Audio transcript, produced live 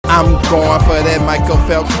I'm going for that Michael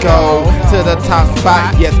Phelps gold. To the top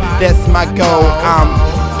spot, yes, that's my goal. I'm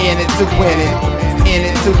in it to win it, in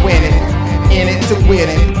it to win it, in it to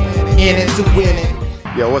win it, in it to win it.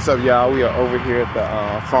 Yo, what's up, y'all? We are over here at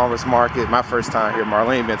the farmers market. My first time here.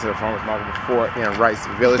 Marlene been to the farmers market before in Rice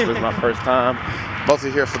Village. This was my first time.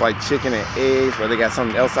 Mostly here for like chicken and eggs, but they got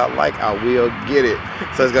something else I like, I will get it.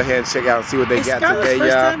 So let's go ahead and check out and see what they got today,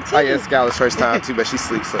 y'all. Oh yeah, it's Skylar's first time too, but she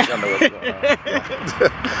sleeps, so y'all know what's going on.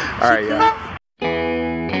 Yeah. All right, y'all.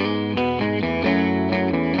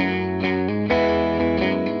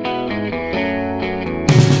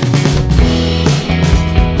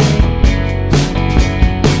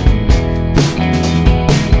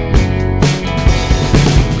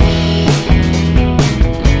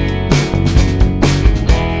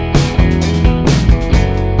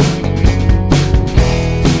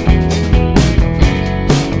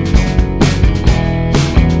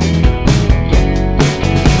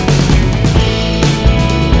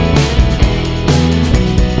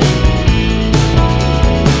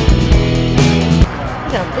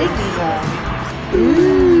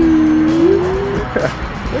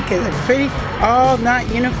 Pretty, all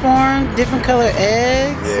not uniform, different color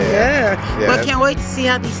eggs. Yeah. But I can't wait to see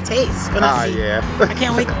how these taste. I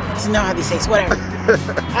can't wait to know how these taste. Whatever.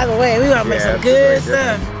 Either way, we gonna make some good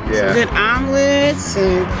stuff. Some good omelets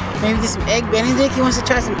and maybe just some egg Benedict. He wants to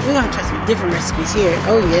try some. We're gonna try some different recipes here.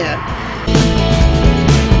 Oh yeah.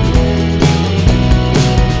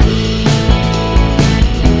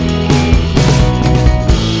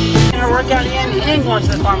 Workout and going to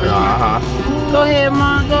the farmer's market. Go ahead,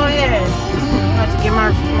 Mom. Go ahead. I have to get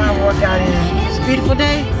my workout in. It's a beautiful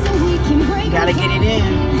day. Gotta get it in.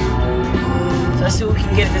 So let's see what we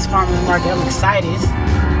can get at this farmer's market. I'm excited. It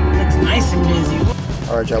looks nice and busy.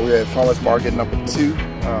 All right, y'all. We're at farmer's market number 2.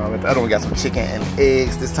 At the other one, we got some chicken and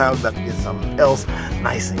eggs. This time, we're about to get something else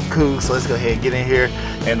nice and cool. So let's go ahead and get in here.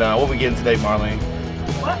 And what we getting today, Marlene?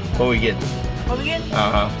 What we getting? What we getting?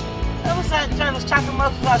 That was those chocolate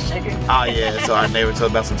muffins without sugar. Oh yeah, so our neighbor told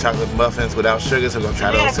about some chocolate muffins without sugar, so we're gonna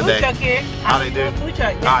try those today. Food truck here. How they do? Food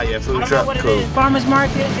truck. Oh yeah, food truck. Cool. Farmers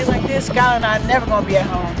market is like this. Skylar and I are never gonna be at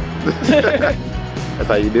home. That's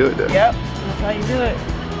how you do it, though. Yep, that's how you do it.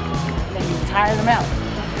 Then you tire them out.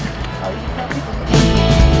 Oh, you tell people.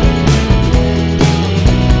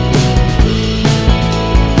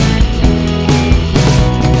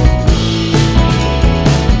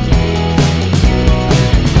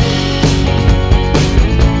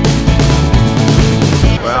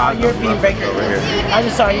 European baker. I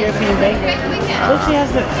just saw a European baker. Look, she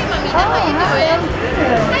has the. How you doing?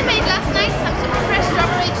 I made last night some super fresh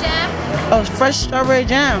strawberry jam. Oh, fresh strawberry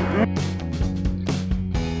jam.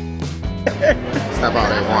 Stop all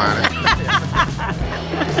that wine.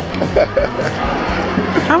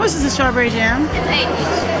 How much is the strawberry jam?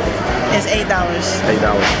 It's $8 each. It's $8. $8. He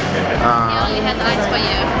only has ice for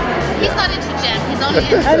you. He's not into jam. He's only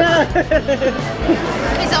into. I know.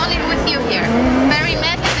 He's only with you here. Very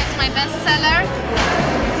mad. That's my best seller.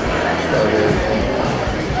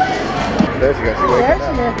 There she goes.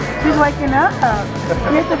 She's waking up.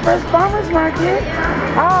 We're at the first farmer's market.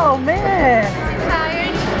 Oh man.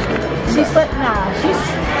 Tired? She slept. Nah, she's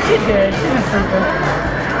good. She's been sleeping.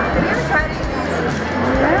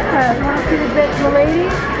 Yeah. You want to see the bed, the lady?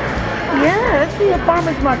 Yeah, let's see a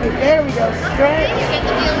farmer's market. There we go. Stretch. You get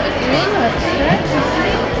the deal with me.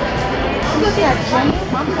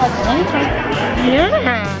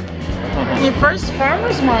 Yeah. Your first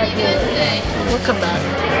farmer's market. We'll come back.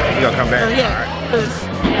 You gonna come back? Yeah, because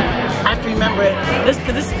I have to remember it. This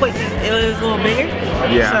place is a little bigger.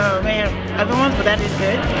 Yeah. So man, other ones, but that is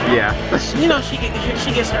good. Yeah. You know, she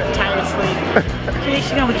gets her tired of sleep.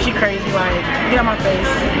 she gonna look at you crazy like, get on my face.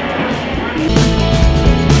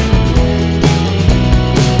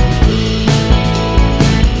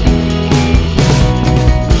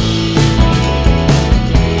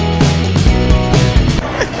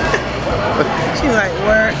 She's like,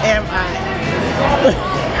 where am I?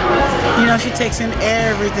 You know, she takes in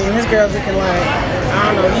everything. This girl's looking like,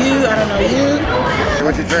 I don't know you, I don't know you.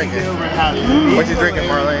 What you drinking? What you drinking,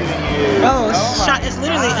 Marlene? Oh, it's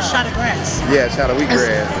literally a shot of grass. Yeah, a shot of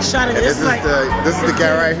wheatgrass. A shot of this is like this is the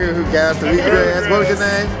guy right here who got the wheatgrass. What was your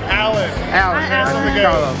name? Alan. Alan. Hi, Alan. Nice to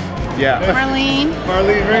call him. Yeah. Marlene.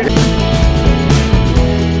 Marlene, ready?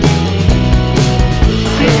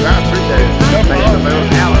 I appreciate it. Thank you,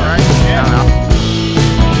 Alan.